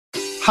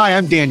Hi,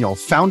 I'm Daniel,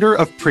 founder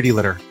of Pretty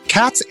Litter.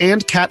 Cats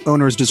and cat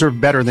owners deserve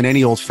better than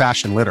any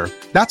old-fashioned litter.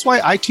 That's why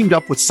I teamed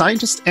up with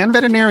scientists and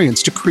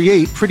veterinarians to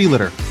create Pretty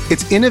Litter.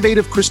 Its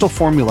innovative crystal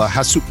formula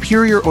has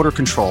superior odor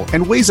control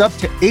and weighs up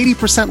to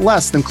 80%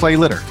 less than clay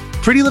litter.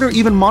 Pretty Litter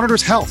even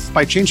monitors health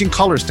by changing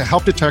colors to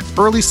help detect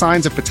early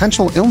signs of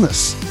potential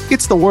illness.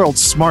 It's the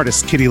world's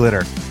smartest kitty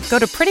litter. Go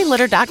to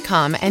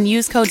prettylitter.com and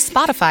use code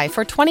SPOTIFY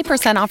for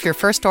 20% off your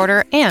first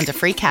order and a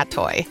free cat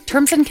toy.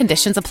 Terms and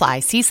conditions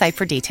apply. See site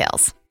for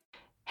details.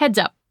 Heads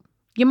up,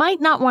 you might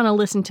not want to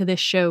listen to this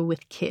show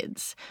with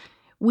kids.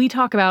 We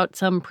talk about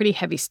some pretty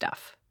heavy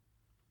stuff.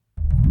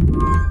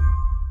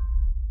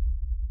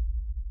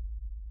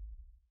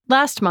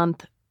 Last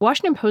month,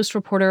 Washington Post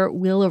reporter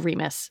Will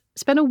Oremus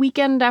spent a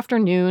weekend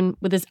afternoon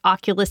with his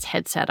Oculus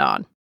headset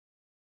on.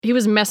 He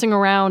was messing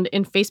around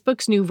in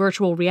Facebook's new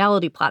virtual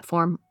reality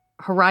platform,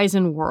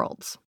 Horizon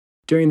Worlds.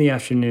 During the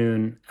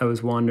afternoon, I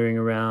was wandering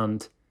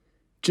around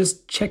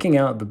just checking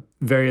out the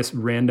various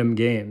random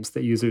games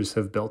that users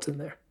have built in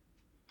there.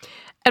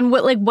 And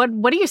what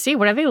do you see?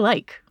 What are they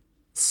like?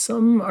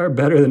 Some are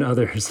better than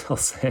others, I'll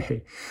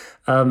say.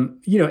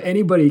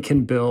 Anybody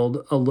can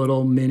build a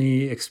little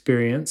mini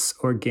experience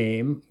or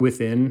game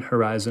within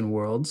Horizon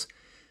Worlds.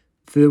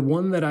 The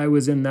one that I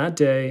was in that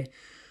day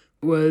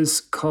was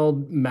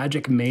called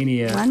Magic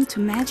Mania. Run to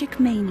Magic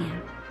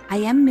Mania. I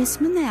am Miss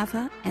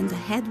Minerva and the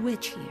head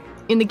witch here.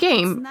 In the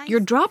game,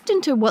 you're dropped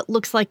into what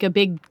looks like a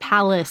big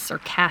palace or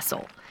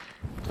castle.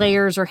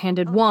 Players are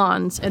handed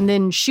wands and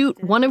then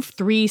shoot one of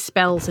 3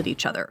 spells at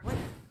each other.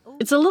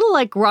 It's a little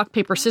like rock,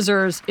 paper,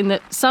 scissors in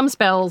that some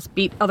spells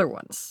beat other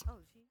ones.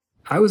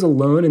 I was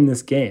alone in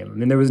this game. I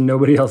mean, there was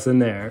nobody else in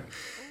there.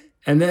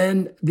 And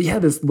then,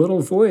 this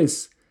little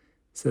voice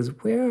says,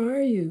 "Where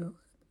are you?"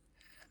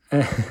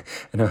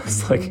 And I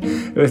was like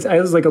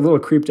a little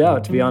creeped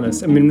out, to be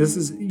honest. I mean, this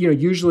is,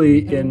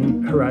 usually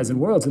in Horizon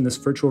Worlds, in this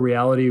virtual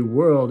reality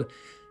world,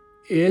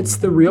 it's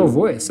the real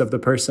voice of the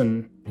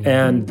person.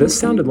 And this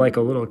sounded like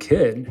a little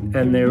kid.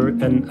 And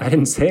I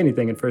didn't say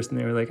anything at first. And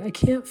they were like, "I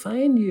can't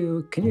find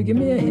you. Can you give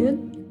me a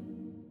hint?"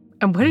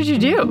 And what did you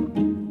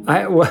do?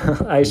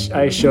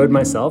 I showed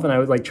myself, and I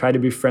would try to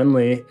be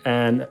friendly.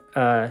 And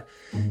I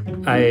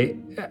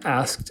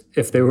asked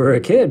if they were a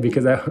kid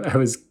because I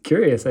was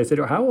curious. I said,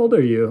 "How old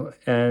are you?"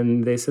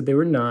 And they said they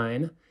were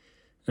 9.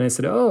 And I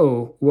said,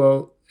 "Oh,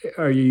 well,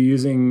 are you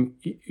using,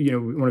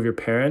 one of your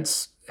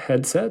parents'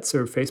 headsets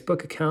or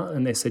Facebook account?"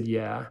 And they said,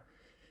 "Yeah."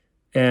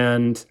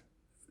 And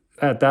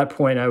at that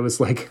point, I was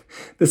like,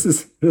 this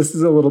is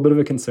a little bit of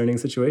a concerning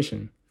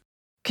situation.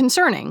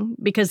 Concerning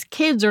because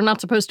kids are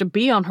not supposed to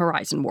be on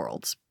Horizon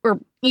Worlds,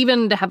 or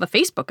even to have a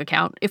Facebook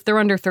account if they're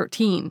under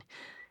 13.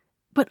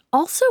 But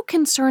also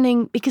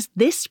concerning because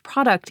this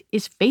product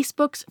is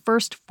Facebook's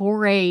first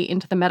foray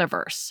into the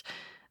metaverse.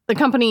 The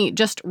company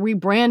just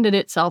rebranded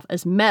itself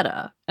as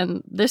Meta,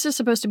 and this is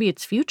supposed to be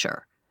its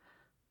future.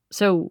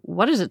 So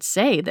what does it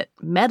say that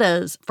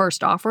Meta's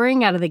first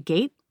offering out of the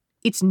gate,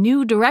 its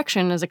new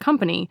direction as a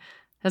company,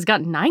 has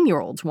got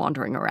 9-year-olds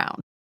wandering around?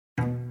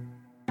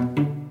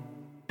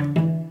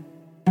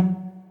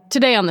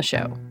 Today on the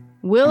show,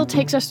 Will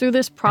takes us through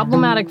this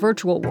problematic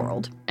virtual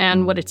world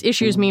and what its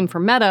issues mean for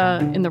Meta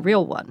in the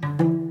real one.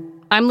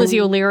 I'm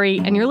Lizzie O'Leary,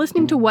 and you're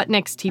listening to What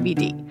Next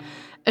TBD,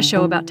 a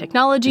show about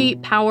technology,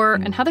 power,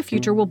 and how the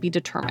future will be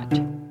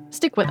determined.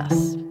 Stick with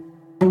us.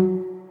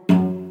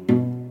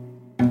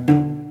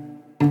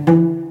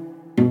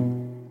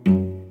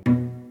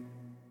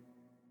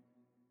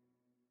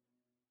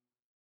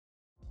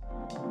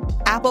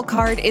 Apple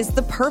Card is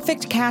the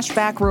perfect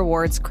cashback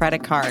rewards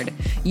credit card.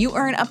 You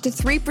earn up to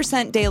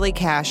 3% daily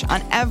cash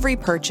on every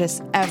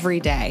purchase every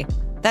day.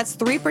 That's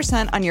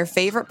 3% on your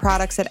favorite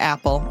products at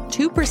Apple,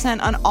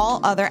 2% on all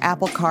other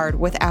Apple Card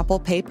with Apple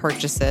Pay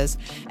purchases,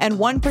 and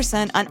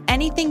 1% on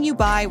anything you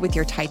buy with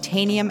your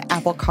titanium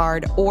Apple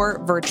Card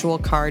or virtual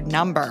card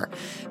number.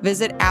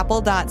 Visit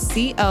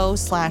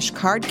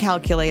apple.co/card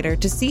calculator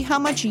to see how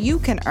much you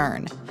can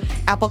earn.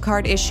 Apple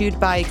Card issued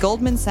by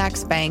Goldman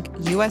Sachs Bank,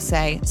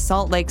 USA,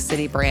 Salt Lake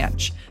City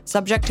branch.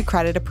 Subject to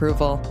credit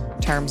approval.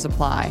 Terms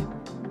apply.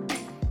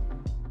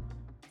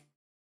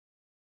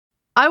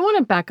 I want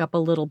to back up a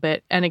little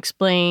bit and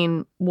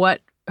explain what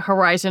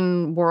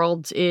Horizon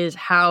Worlds is,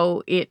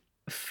 how it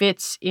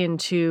fits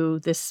into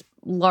this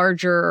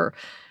larger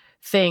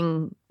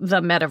thing,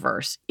 the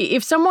metaverse.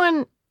 If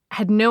someone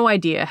had no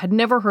idea, had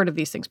never heard of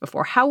these things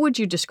before, how would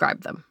you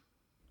describe them?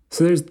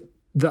 So there's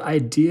the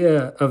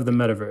idea of the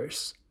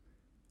metaverse,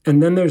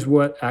 and then there's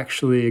what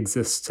actually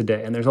exists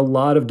today. And there's a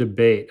lot of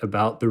debate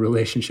about the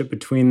relationship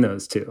between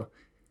those two.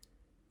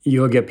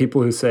 You'll get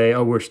people who say,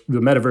 "Oh, the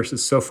metaverse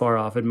is so far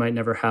off, it might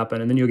never happen."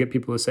 And then you'll get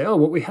people who say, "Oh,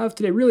 what we have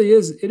today really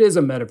is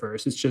a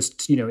metaverse. It's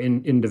just,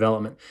 in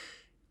development."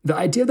 The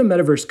idea of the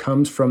metaverse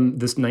comes from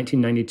this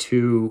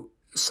 1992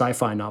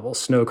 sci-fi novel,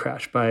 Snow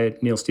Crash by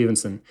Neal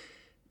Stephenson.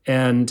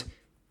 And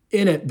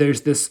in it,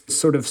 there's this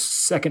sort of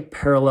second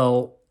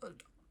parallel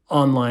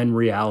online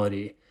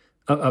reality,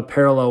 a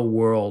parallel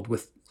world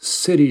with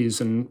cities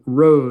and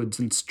roads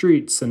and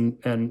streets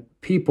and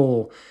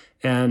people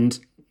and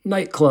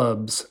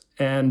nightclubs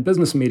and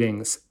business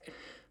meetings.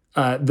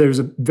 There's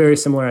a very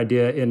similar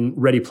idea in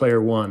Ready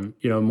Player One,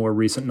 a more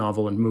recent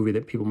novel and movie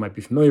that people might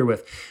be familiar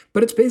with.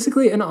 But it's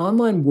basically an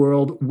online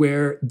world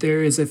where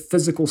there is a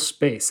physical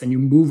space and you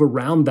move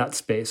around that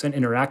space and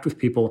interact with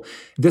people.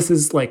 This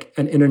is like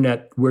an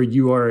internet where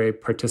you are a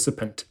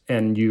participant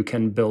and you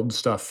can build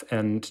stuff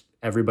and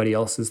everybody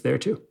else is there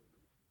too.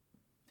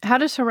 How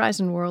does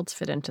Horizon Worlds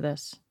fit into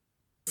this?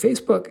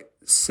 Facebook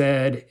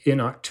said in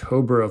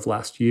October of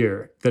last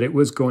year that it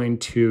was going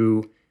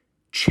to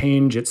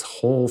change its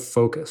whole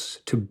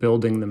focus to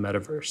building the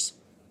metaverse.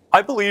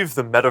 I believe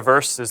the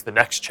metaverse is the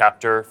next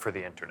chapter for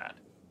the internet.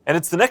 And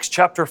it's the next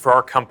chapter for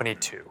our company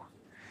too.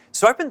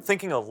 So I've been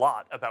thinking a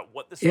lot about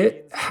what this means.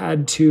 It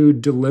had to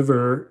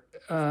deliver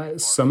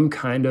some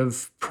kind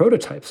of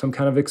prototype, some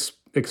kind of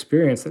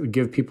experience that would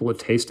give people a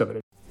taste of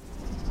it.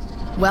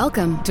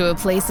 Welcome to a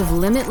place of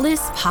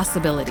limitless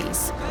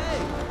possibilities.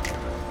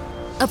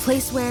 A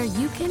place where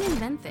you can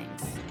invent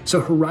things. So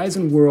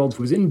Horizon Worlds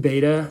was in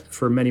beta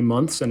for many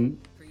months and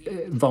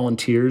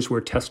volunteers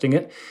were testing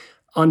it.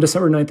 On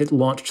December 9th, it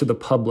launched to the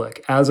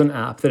public as an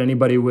app that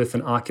anybody with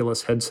an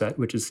Oculus headset,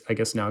 which is, I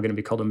guess, now going to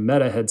be called a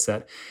Meta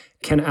headset,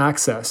 can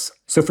access.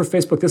 So for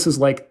Facebook, this is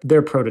like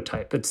their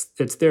prototype.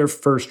 It's their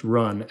first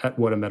run at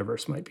what a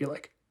metaverse might be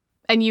like.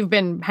 And you've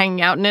been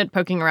hanging out in it,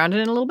 poking around in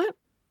it a little bit?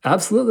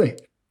 Absolutely.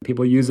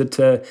 People use it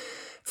to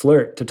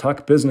flirt, to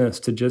talk business,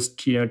 to just,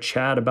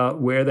 chat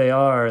about where they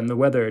are and the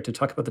weather, to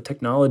talk about the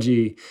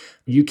technology.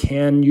 You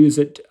can use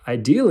it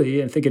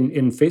ideally, I think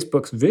in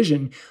Facebook's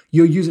vision,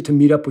 you'll use it to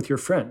meet up with your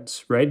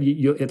friends, right?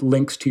 It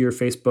links to your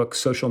Facebook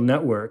social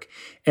network,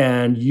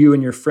 and you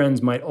and your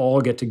friends might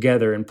all get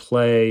together and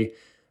play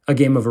a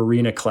game of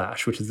Arena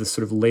Clash, which is this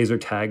sort of laser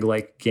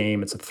tag-like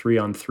game. It's a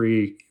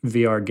 3-on-3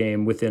 VR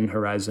game within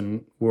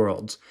Horizon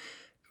Worlds.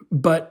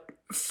 But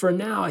for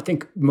now, I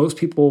think most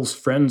people's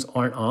friends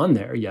aren't on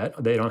there yet.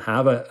 They don't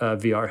have a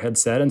VR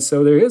headset. And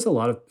so there is a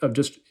lot of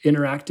just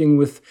interacting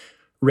with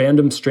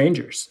random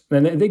strangers.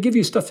 And they give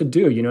you stuff to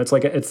do. It's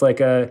like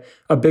a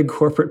big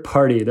corporate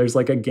party. There's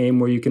like a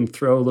game where you can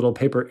throw little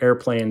paper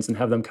airplanes and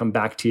have them come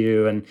back to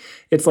you. And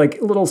it's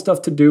like little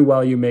stuff to do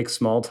while you make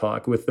small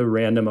talk with the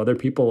random other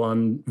people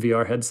on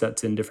VR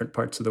headsets in different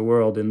parts of the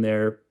world in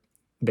their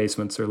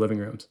basements or living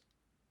rooms.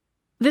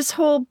 This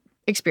whole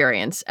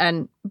experience,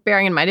 and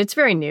bearing in mind it's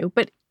very new,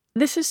 but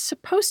this is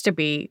supposed to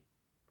be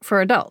for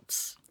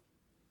adults.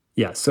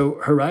 Yeah, so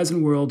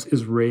Horizon Worlds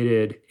is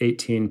rated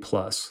 18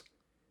 plus.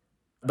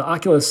 The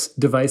Oculus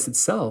device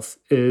itself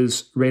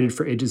is rated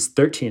for ages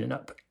 13 and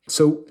up.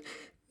 So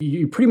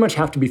you pretty much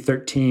have to be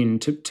 13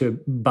 to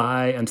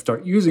buy and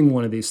start using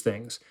one of these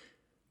things.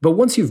 But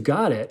once you've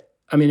got it,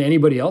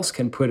 anybody else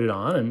can put it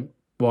on and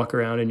walk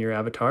around in your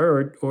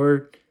avatar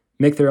or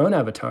make their own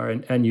avatar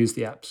and use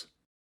the apps.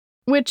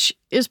 Which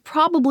is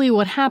probably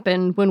what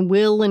happened when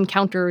Will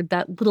encountered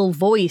that little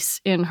voice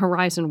in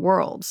Horizon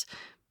Worlds,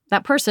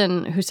 that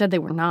person who said they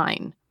were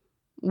 9.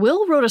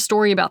 Will wrote a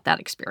story about that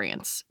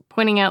experience,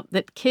 pointing out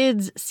that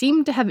kids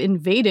seem to have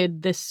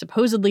invaded this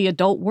supposedly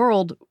adult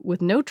world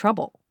with no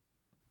trouble.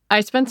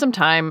 I spent some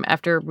time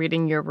after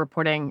reading your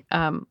reporting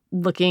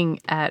looking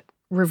at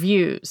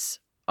reviews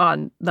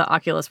on the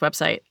Oculus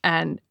website,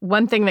 and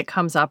one thing that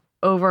comes up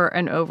over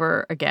and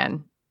over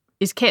again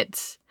is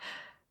kids.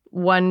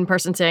 One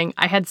person saying,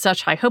 I had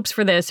such high hopes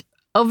for this.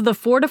 Of the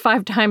 4 to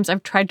 5 times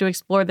I've tried to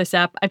explore this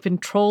app, I've been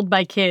trolled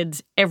by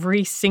kids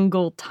every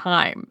single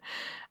time.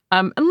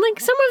 And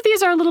some of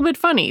these are a little bit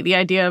funny. The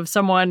idea of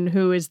someone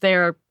who is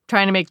there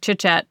trying to make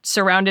chit-chat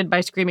surrounded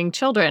by screaming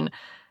children.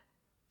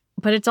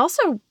 But it's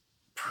also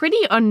pretty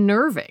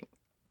unnerving.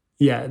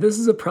 Yeah, this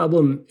is a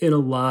problem in a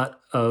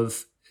lot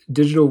of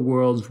digital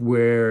worlds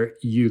where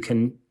you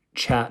can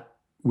chat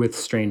with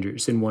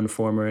strangers in one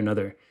form or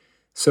another.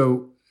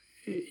 So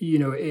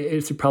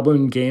it's a problem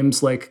in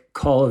games like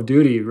Call of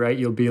Duty, right?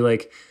 You'll be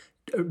like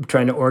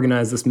trying to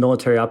organize this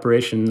military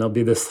operation, and there'll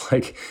be this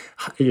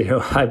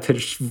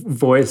high-pitched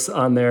voice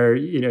on there,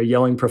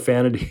 yelling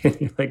profanity,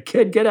 and you're like,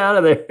 kid, get out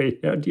of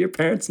there. Do your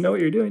parents know what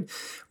you're doing?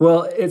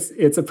 Well,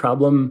 it's a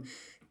problem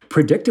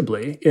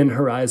predictably in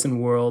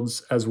Horizon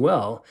Worlds as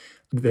well.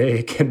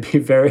 They can be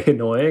very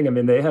annoying.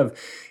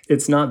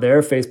 It's not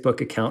their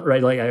Facebook account,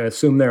 right? Like I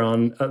assume they're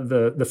on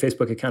the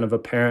Facebook account of a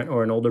parent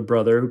or an older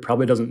brother who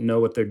probably doesn't know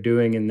what they're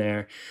doing in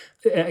there.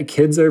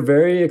 Kids are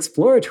very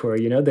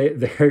exploratory,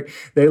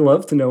 they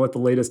love to know what the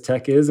latest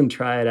tech is and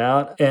try it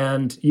out.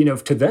 And,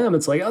 to them,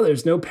 it's like, oh,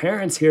 there's no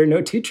parents here,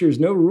 no teachers,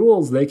 no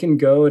rules. They can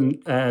go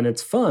and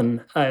it's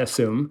fun, I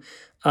assume.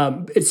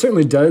 It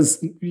certainly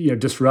does,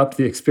 disrupt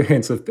the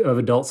experience of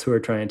adults who are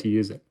trying to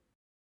use it.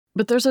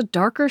 But there's a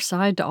darker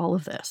side to all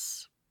of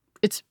this.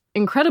 It's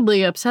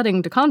incredibly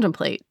upsetting to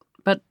contemplate,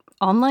 but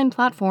online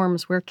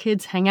platforms where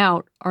kids hang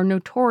out are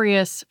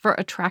notorious for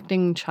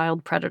attracting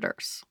child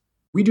predators.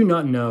 We do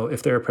not know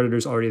if there are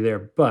predators already there,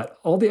 but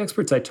all the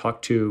experts I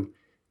talked to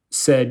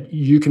said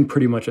you can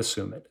pretty much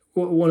assume it.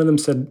 One of them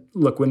said,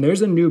 look, when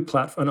there's a new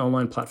an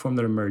online platform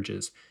that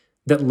emerges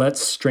that lets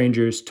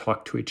strangers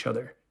talk to each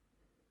other,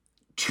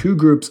 two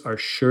groups are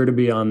sure to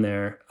be on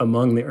there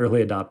among the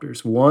early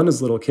adopters. One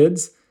is little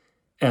kids,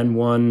 and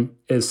one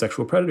is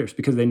sexual predators,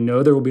 because they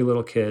know there will be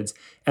little kids,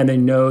 and they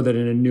know that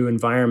in a new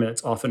environment,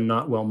 it's often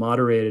not well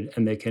moderated,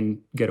 and they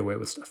can get away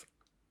with stuff.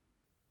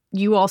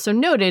 You also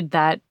noted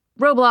that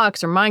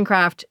Roblox or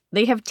Minecraft,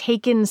 they have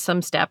taken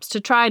some steps to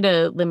try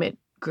to limit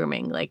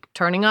grooming, like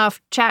turning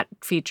off chat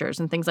features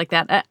and things like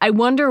that. I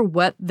wonder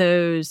what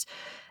those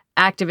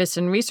activists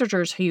and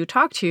researchers who you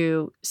talked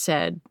to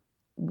said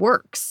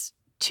works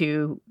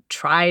to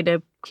try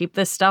to keep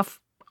this stuff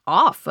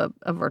off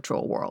a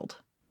virtual world.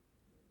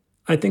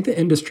 I think the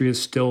industry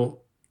is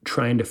still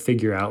trying to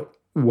figure out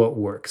what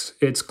works.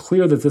 It's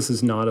clear that this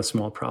is not a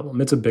small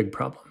problem. It's a big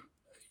problem.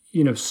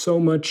 So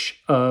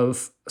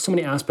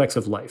many aspects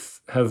of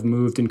life have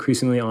moved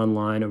increasingly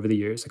online over the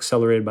years,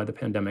 accelerated by the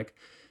pandemic.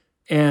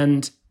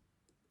 And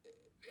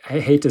I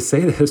hate to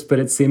say this, but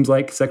it seems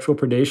like sexual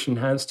predation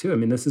has too. I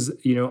mean, this is,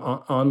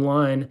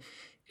 online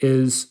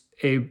is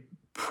a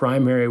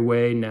primary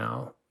way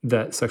now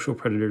that sexual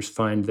predators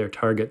find their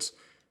targets.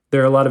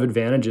 There are a lot of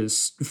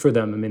advantages for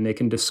them. I mean, they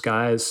can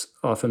disguise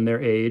often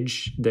their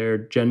age, their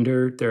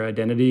gender, their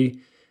identity.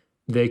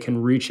 They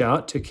can reach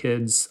out to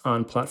kids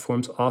on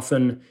platforms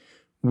often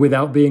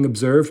without being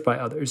observed by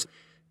others.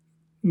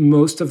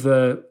 Most of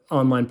the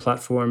online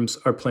platforms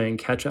are playing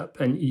catch up.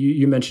 And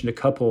you mentioned a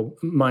couple,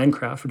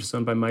 Minecraft, which is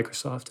owned by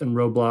Microsoft, and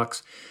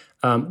Roblox.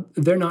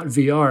 They're not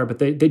VR, but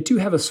they do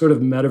have a sort of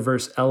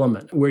metaverse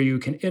element where you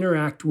can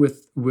interact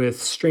with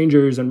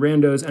strangers and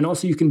randos, and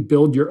also you can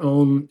build your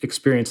own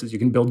experiences. You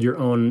can build your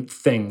own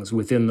things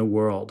within the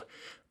world.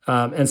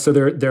 And so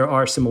there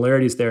are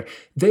similarities there.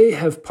 They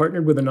have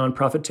partnered with a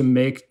nonprofit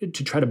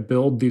to try to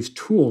build these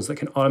tools that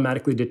can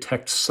automatically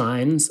detect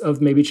signs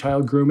of maybe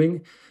child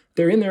grooming.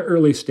 They're in their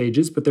early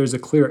stages, but there's a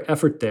clear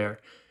effort there.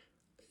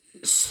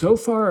 So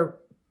far,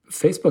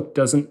 Facebook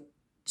doesn't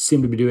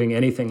seem to be doing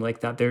anything like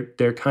that.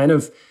 They're kind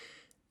of,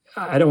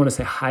 I don't want to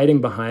say hiding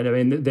behind. I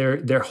mean,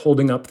 they're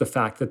holding up the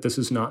fact that this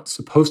is not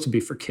supposed to be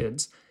for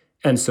kids.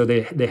 And so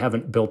they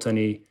haven't built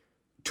any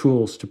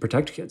tools to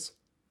protect kids.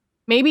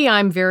 Maybe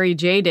I'm very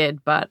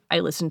jaded, but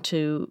I listened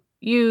to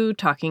you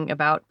talking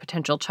about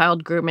potential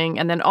child grooming.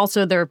 And then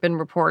also there have been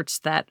reports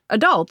that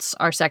adults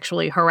are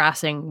sexually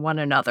harassing one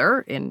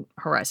another in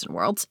Horizon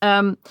Worlds.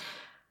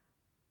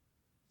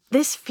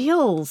 This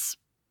feels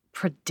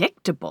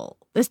predictable.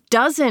 This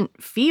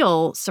doesn't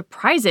feel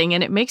surprising.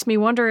 And it makes me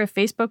wonder if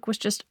Facebook was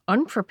just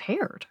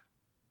unprepared.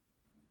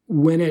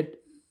 When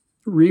it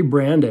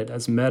rebranded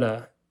as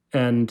Meta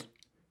and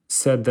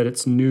said that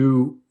its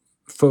new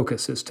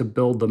focus is to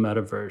build the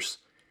metaverse,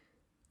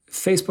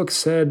 Facebook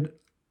said,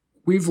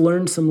 we've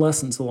learned some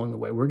lessons along the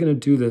way. We're going to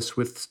do this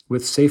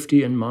with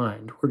safety in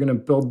mind. We're going to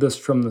build this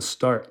from the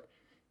start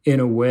in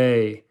a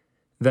way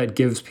that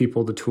gives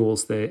people the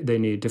tools they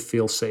need to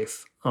feel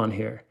safe on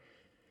here.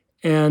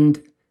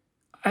 And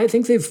I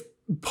think they've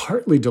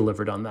partly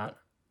delivered on that.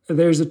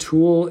 There's a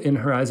tool in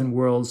Horizon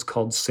Worlds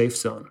called Safe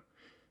Zone.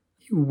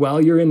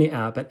 While you're in the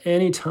app, at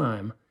any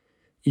time,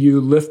 you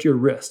lift your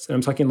wrist. And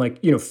I'm talking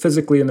like,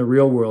 physically in the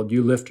real world,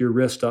 you lift your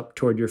wrist up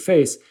toward your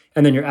face,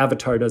 and then your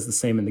avatar does the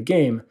same in the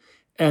game.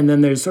 And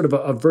then there's sort of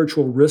a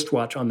virtual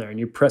wristwatch on there, and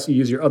you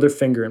use your other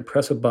finger and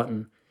press a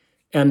button.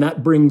 And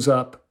that brings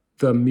up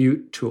the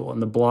mute tool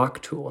and the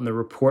block tool and the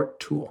report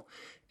tool.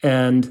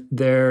 And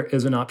there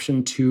is an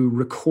option to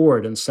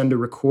record and send a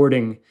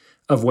recording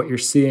of what you're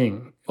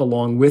seeing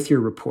along with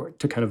your report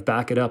to kind of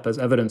back it up as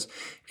evidence.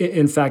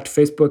 In fact,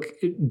 Facebook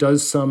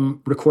does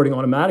some recording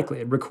automatically.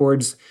 It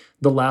records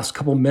the last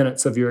couple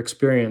minutes of your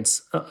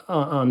experience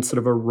on sort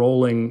of a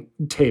rolling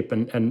tape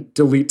and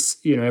deletes,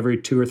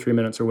 every 2 or 3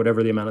 minutes or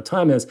whatever the amount of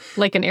time is.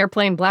 Like an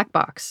airplane black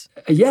box.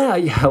 Yeah,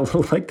 a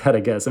little like that, I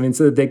guess. I mean,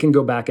 so that they can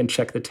go back and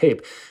check the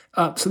tape.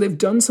 So they've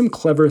done some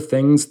clever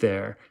things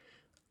there.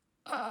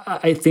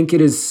 I think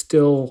it is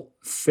still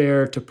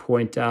fair to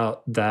point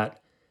out that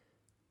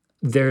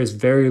there is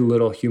very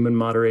little human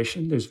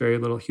moderation. There's very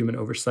little human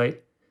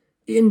oversight.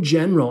 In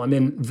general, I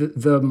mean,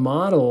 the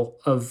model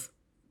of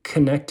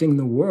connecting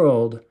the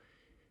world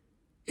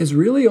is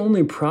really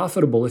only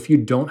profitable if you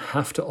don't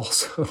have to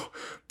also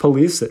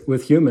police it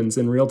with humans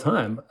in real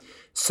time.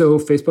 So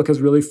Facebook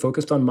has really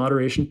focused on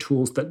moderation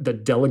tools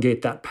that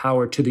delegate that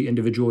power to the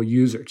individual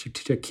user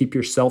to keep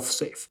yourself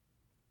safe.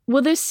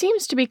 Well, this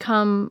seems to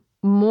become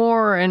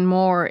more and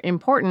more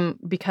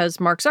important because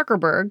Mark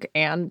Zuckerberg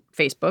and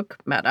Facebook,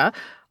 Meta,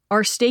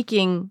 are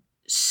staking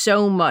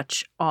so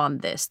much on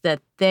this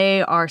that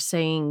they are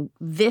saying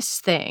this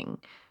thing,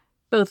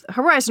 both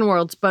Horizon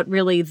Worlds, but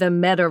really the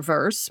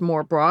metaverse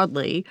more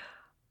broadly,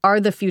 are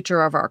the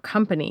future of our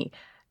company.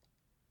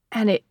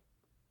 And it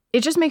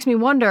just makes me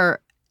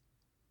wonder,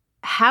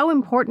 how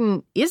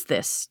important is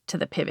this to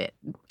the pivot?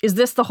 Is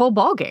this the whole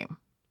ballgame?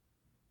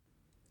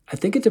 I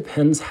think it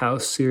depends how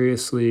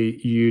seriously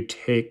you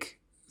take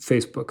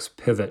Facebook's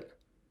pivot.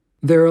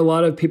 There are a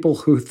lot of people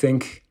who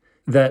think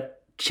that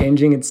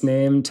changing its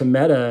name to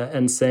Meta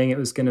and saying it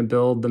was going to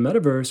build the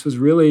metaverse was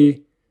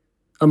really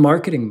a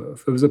marketing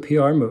move. It was a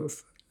PR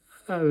move.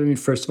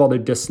 First of all, they're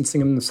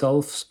distancing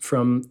themselves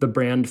from the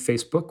brand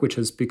Facebook, which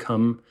has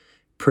become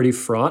pretty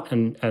fraught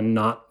and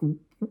not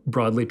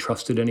broadly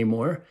trusted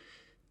anymore.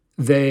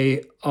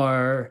 They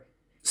are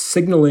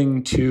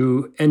signaling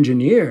to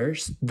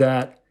engineers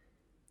that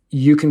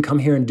you can come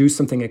here and do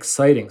something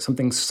exciting,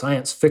 something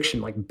science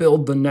fiction, like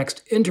build the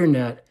next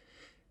internet,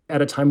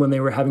 at a time when they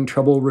were having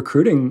trouble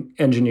recruiting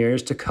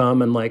engineers to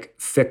come and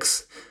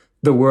fix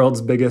the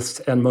world's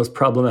biggest and most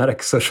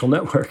problematic social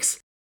networks.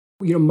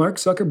 Mark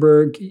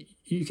Zuckerberg,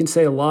 you can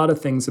say a lot of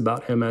things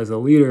about him as a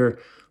leader.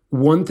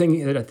 One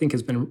thing that I think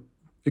has been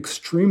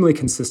extremely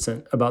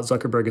consistent about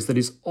Zuckerberg is that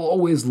he's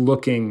always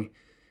looking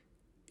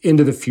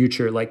into the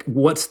future.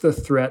 What's the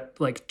threat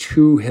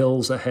 2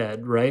 hills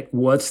ahead, right?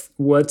 What's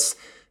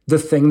the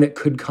thing that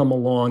could come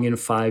along in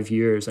 5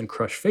 years and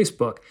crush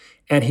Facebook?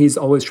 And he's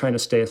always trying to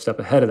stay a step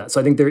ahead of that.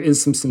 So I think there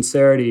is some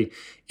sincerity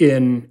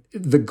in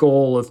the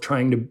goal of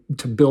trying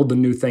to build the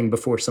new thing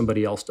before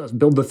somebody else does.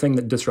 Build the thing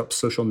that disrupts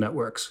social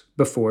networks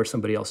before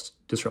somebody else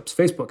disrupts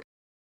Facebook.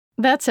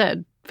 That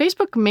said,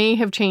 Facebook may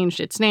have changed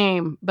its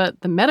name, but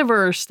the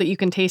metaverse that you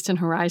can taste in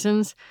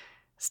Horizons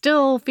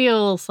still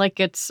feels like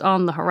it's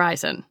on the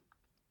horizon.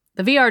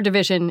 The VR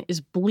division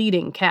is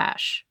bleeding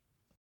cash.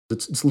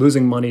 It's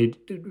losing money,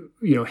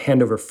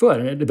 hand over foot.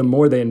 And the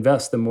more they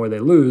invest, the more they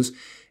lose.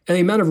 And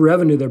the amount of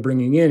revenue they're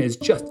bringing in is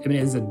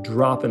is a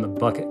drop in the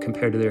bucket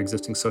compared to their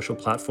existing social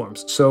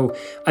platforms. So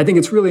I think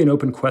it's really an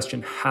open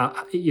question. How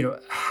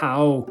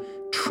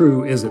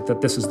true is it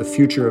that this is the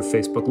future of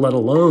Facebook, let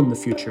alone the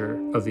future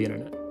of the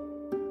internet?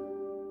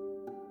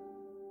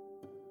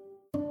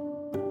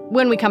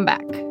 When we come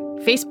back,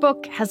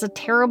 Facebook has a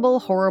terrible,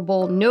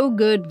 horrible, no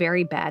good,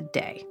 very bad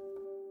day.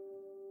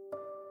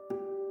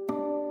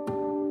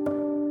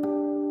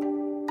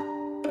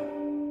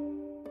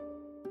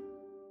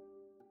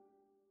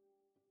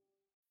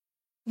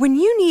 When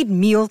you need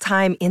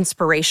mealtime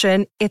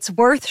inspiration, it's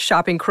worth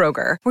shopping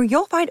Kroger, where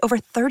you'll find over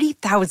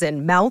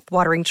 30,000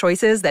 mouth-watering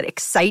choices that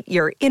excite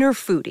your inner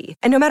foodie.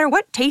 And no matter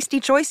what tasty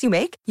choice you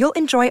make, you'll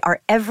enjoy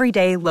our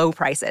everyday low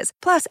prices,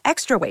 plus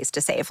extra ways to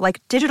save,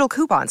 like digital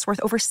coupons worth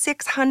over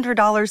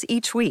 $600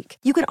 each week.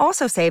 You can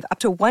also save up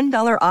to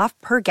 $1 off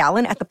per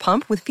gallon at the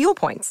pump with fuel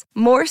points.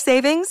 More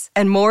savings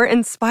and more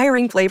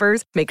inspiring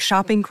flavors make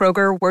shopping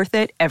Kroger worth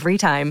it every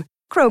time.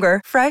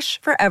 Kroger,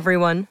 fresh for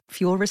everyone.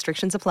 Fuel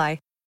restrictions apply.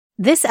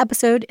 This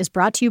episode is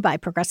brought to you by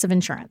Progressive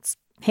Insurance.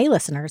 Hey,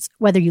 listeners,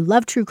 whether you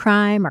love true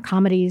crime or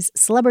comedies,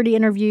 celebrity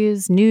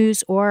interviews,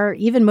 news, or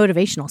even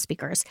motivational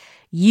speakers,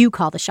 you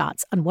call the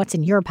shots on what's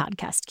in your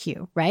podcast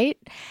queue, right?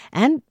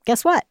 And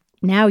guess what?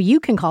 Now you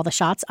can call the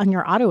shots on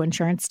your auto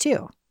insurance,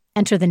 too.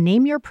 Enter the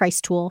Name Your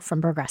Price tool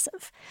from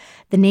Progressive.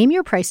 The Name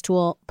Your Price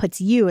tool puts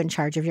you in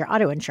charge of your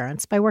auto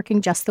insurance by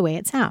working just the way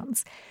it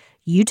sounds.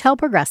 You tell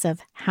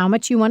Progressive how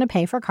much you want to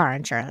pay for car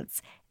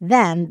insurance.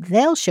 Then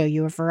they'll show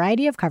you a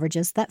variety of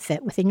coverages that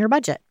fit within your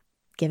budget,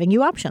 giving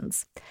you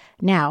options.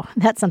 Now,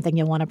 that's something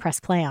you'll want to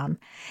press play on.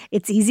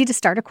 It's easy to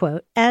start a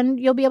quote, and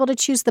you'll be able to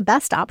choose the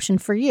best option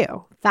for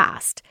you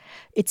fast.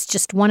 It's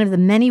just one of the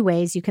many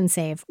ways you can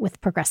save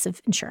with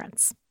Progressive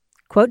Insurance.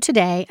 Quote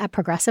today at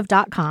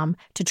Progressive.com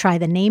to try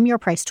the Name Your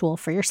Price tool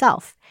for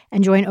yourself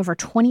and join over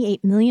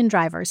 28 million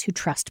drivers who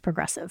trust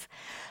Progressive.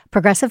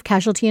 Progressive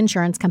Casualty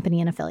Insurance Company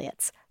and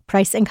Affiliates.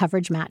 Price and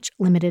coverage match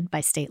limited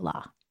by state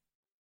law.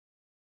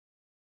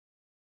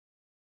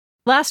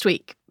 Last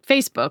week,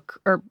 Facebook,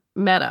 or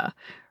Meta,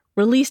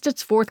 released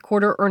its fourth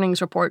quarter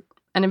earnings report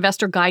and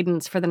investor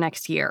guidance for the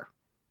next year.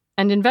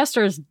 And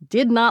investors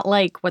did not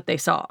like what they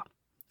saw.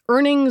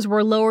 Earnings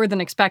were lower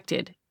than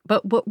expected,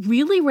 but what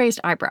really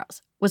raised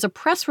eyebrows was a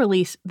press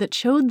release that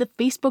showed that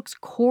Facebook's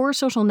core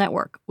social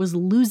network was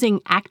losing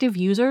active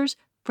users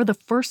for the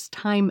first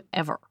time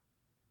ever.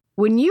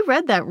 When you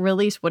read that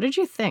release, what did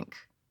you think?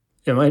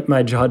 Yeah,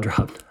 my jaw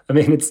dropped. I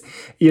mean,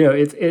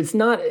 it's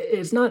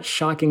not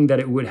shocking that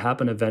it would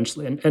happen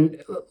eventually.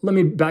 And let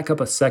me back up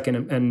a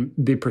second and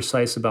be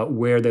precise about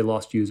where they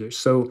lost users.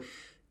 So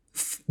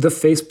the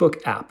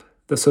Facebook app,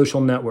 the social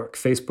network,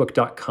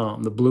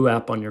 Facebook.com, the blue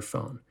app on your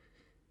phone,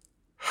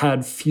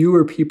 had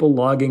fewer people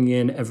logging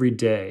in every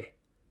day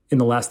in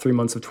the last 3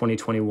 months of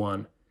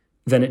 2021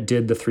 than it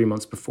did the 3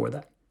 months before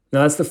that.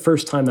 Now, that's the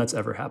first time that's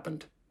ever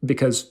happened,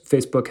 because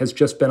Facebook has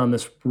just been on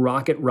this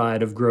rocket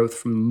ride of growth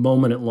from the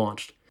moment it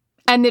launched.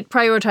 And it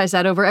prioritized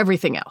that over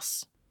everything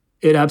else.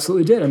 It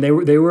absolutely did. And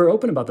they were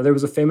open about that. There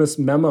was a famous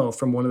memo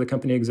from one of the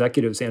company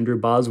executives, Andrew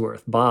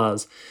Bosworth,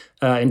 Boz,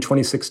 in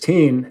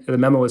 2016. The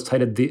memo was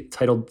titled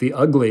The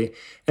Ugly. And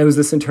it was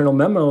this internal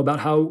memo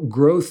about how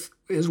growth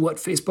is what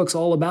Facebook's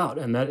all about,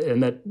 and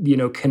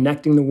that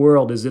connecting the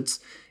world is it's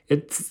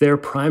their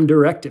prime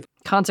directive.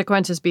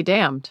 Consequences be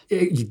damned.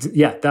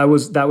 That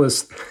was that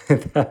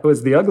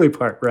was the ugly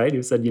part, right?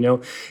 He said,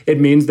 it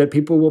means that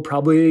people will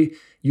probably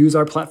use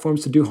our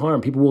platforms to do harm.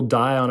 People will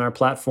die on our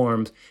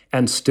platforms,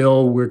 and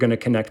still we're going to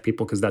connect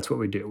people because that's what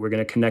we do. We're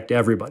going to connect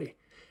everybody.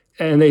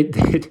 And they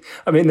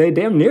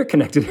damn near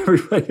connected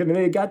everybody. I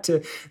mean,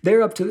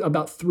 they're up to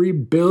about 3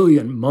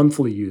 billion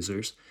monthly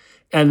users,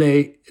 and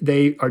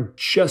they are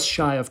just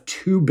shy of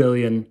 2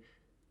 billion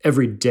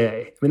every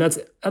day. I mean,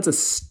 that's a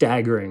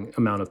staggering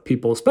amount of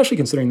people, especially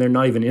considering they're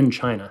not even in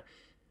China.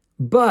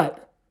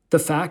 But the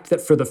fact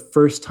that for the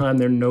first time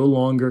they're no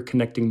longer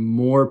connecting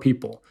more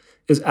people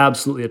is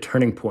absolutely a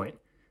turning point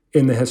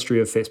in the history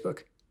of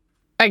Facebook.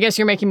 I guess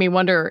you're making me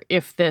wonder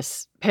if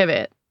this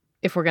pivot,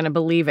 if we're going to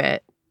believe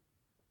it,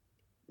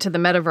 to the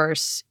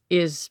metaverse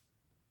is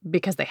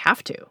because they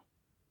have to,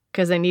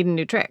 because they need a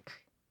new trick.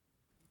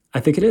 I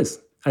think it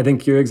is. I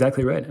think you're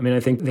exactly right. I mean, I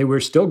think they were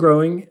still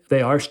growing.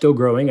 They are still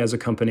growing as a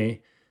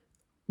company.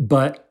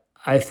 But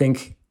I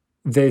think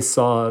they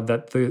saw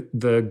that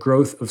the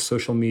growth of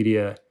social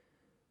media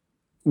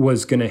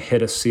was going to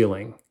hit a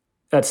ceiling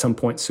at some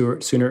point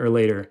sooner or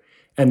later.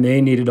 And they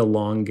needed a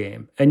long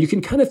game. And you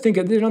can kind of think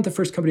of, they're not the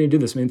first company to do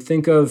this. I mean,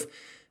 think of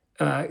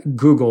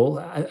Google,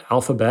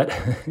 Alphabet.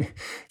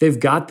 They've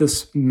got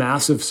this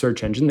massive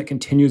search engine that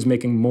continues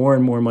making more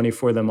and more money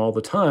for them all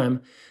the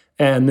time.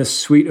 And this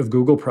suite of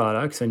Google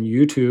products and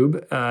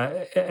YouTube,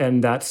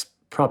 and that's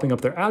propping up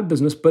their ad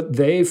business. But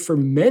they, for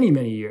many,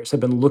 many years,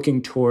 have been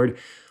looking toward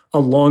a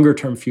longer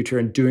term future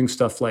and doing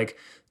stuff like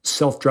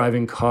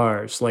self-driving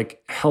cars,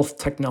 like health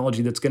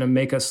technology that's going to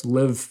make us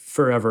live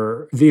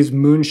forever. These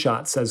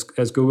moonshots,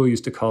 as Google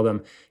used to call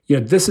them,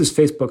 this is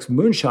Facebook's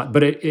moonshot,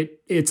 but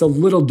it's a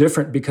little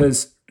different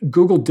because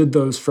Google did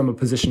those from a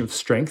position of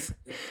strength.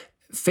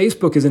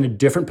 Facebook is in a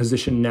different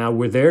position now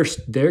where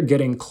they're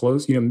getting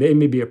close, they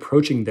may be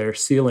approaching their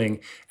ceiling.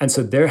 And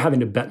so they're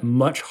having to bet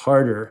much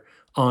harder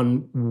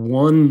on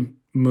one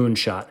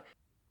moonshot.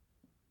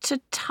 To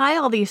tie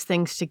all these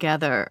things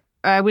together,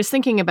 I was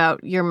thinking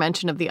about your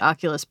mention of the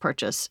Oculus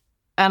purchase,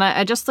 and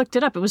I just looked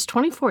it up. It was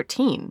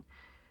 2014.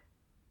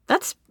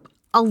 That's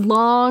a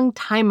long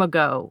time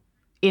ago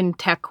in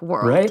tech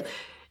world. Right.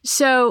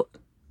 So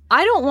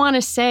I don't want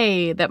to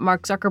say that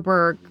Mark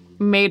Zuckerberg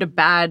made a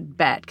bad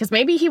bet, because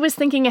maybe he was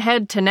thinking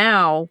ahead to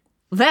now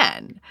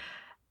then.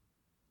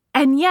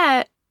 And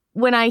yet,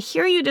 when I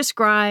hear you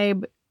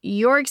describe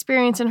your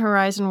experience in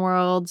Horizon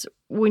Worlds,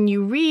 when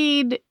you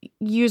read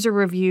user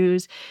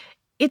reviews,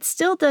 it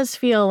still does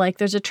feel like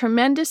there's a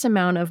tremendous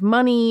amount of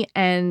money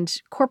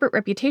and corporate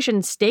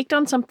reputation staked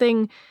on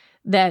something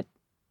that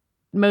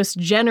most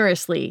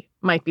generously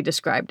might be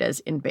described as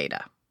in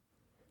beta.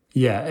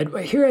 Yeah, and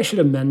here I should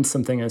amend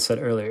something I said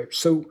earlier.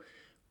 So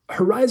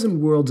Horizon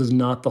Worlds is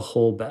not the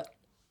whole bet.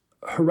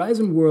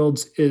 Horizon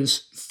Worlds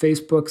is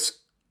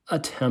Facebook's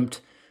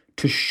attempt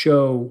to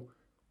show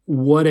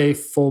what a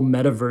full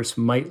metaverse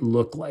might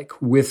look like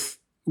with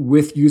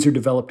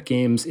user-developed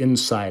games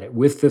inside it,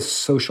 with this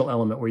social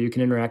element where you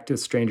can interact with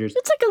strangers.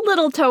 It's like a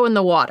little toe in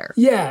the water.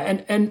 Yeah,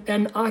 and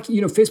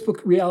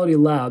Facebook Reality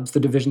Labs, the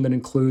division that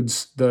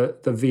includes the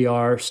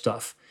VR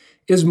stuff,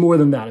 is more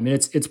than that. I mean,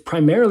 it's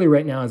primarily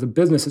right now as a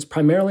business, it's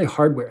primarily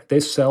hardware. They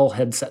sell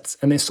headsets,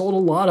 and they sold a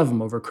lot of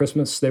them over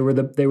Christmas. They were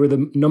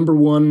the number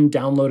one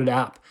downloaded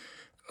app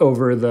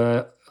over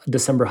the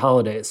December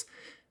holidays.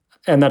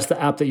 And that's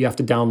the app that you have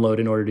to download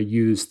in order to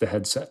use the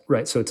headset,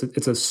 right? So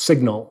it's a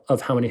signal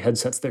of how many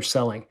headsets they're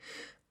selling.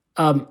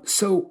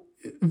 So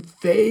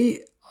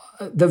the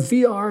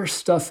VR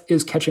stuff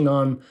is catching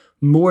on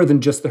more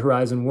than just the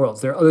Horizon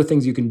Worlds. There are other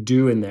things you can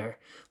do in there.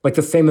 Like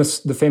the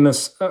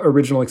famous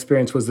original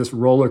experience was this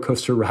roller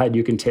coaster ride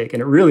you can take,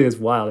 and it really is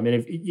wild. I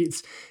mean,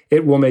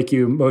 it will make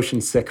you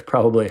motion sick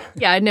probably.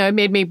 Yeah, no, it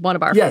made me want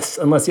to barf. Yes,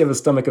 unless you have a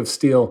stomach of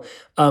steel.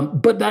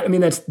 But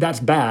that's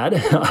bad,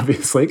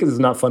 obviously, because it's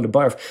not fun to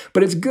barf.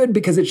 But it's good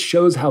because it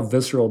shows how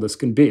visceral this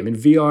can be. I mean,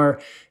 VR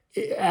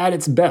at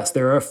its best,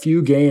 there are a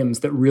few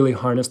games that really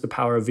harness the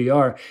power of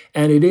VR,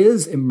 and it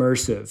is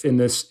immersive in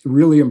this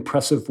really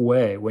impressive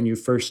way when you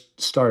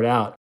first start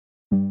out.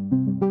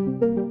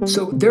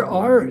 So there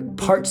are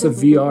parts of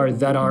VR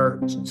that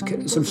are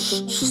sort of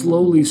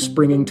slowly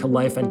springing to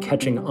life and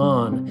catching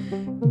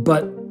on,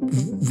 but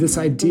this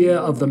idea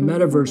of the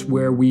metaverse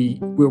where we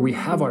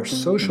have our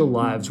social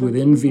lives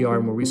within VR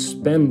and where we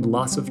spend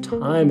lots of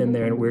time in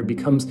there and where it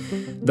becomes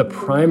the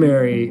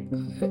primary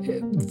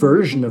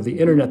version of the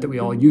internet that we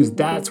all use,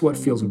 that's what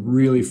feels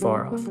really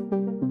far off.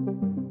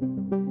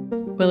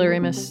 Will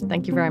Oremus,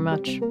 thank you very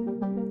much.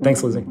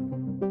 Thanks, Lizzie.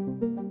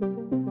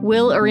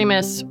 Will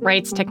Oremus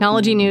writes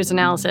technology news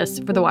analysis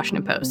for The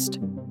Washington Post.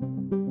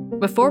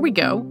 Before we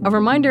go, a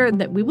reminder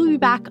that we will be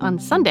back on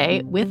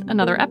Sunday with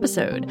another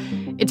episode.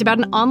 It's about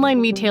an online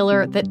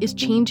retailer that is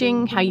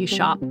changing how you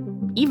shop,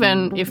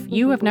 even if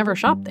you have never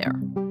shopped there.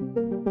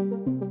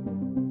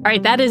 All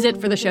right, that is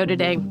it for the show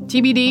today.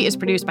 TBD is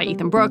produced by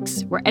Ethan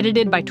Brooks. We're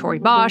edited by Tori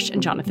Bosch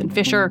and Jonathan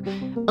Fisher.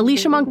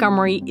 Alicia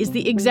Montgomery is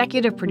the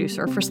executive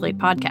producer for Slate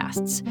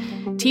Podcasts.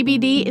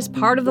 TBD is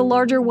part of the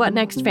larger What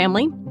Next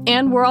family,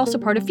 and we're also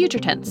part of Future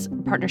Tense,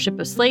 a partnership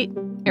of Slate,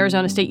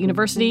 Arizona State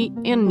University,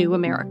 and New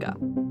America.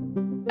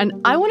 And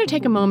I want to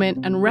take a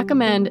moment and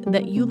recommend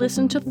that you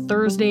listen to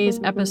Thursday's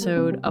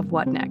episode of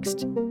What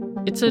Next.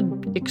 It's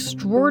an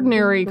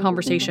extraordinary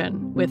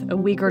conversation with a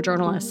Uyghur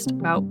journalist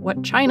about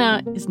what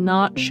China is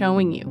not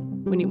showing you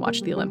when you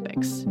watch the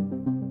Olympics.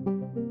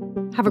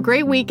 Have a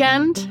great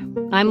weekend.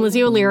 I'm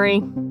Lizzie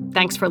O'Leary.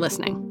 Thanks for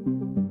listening.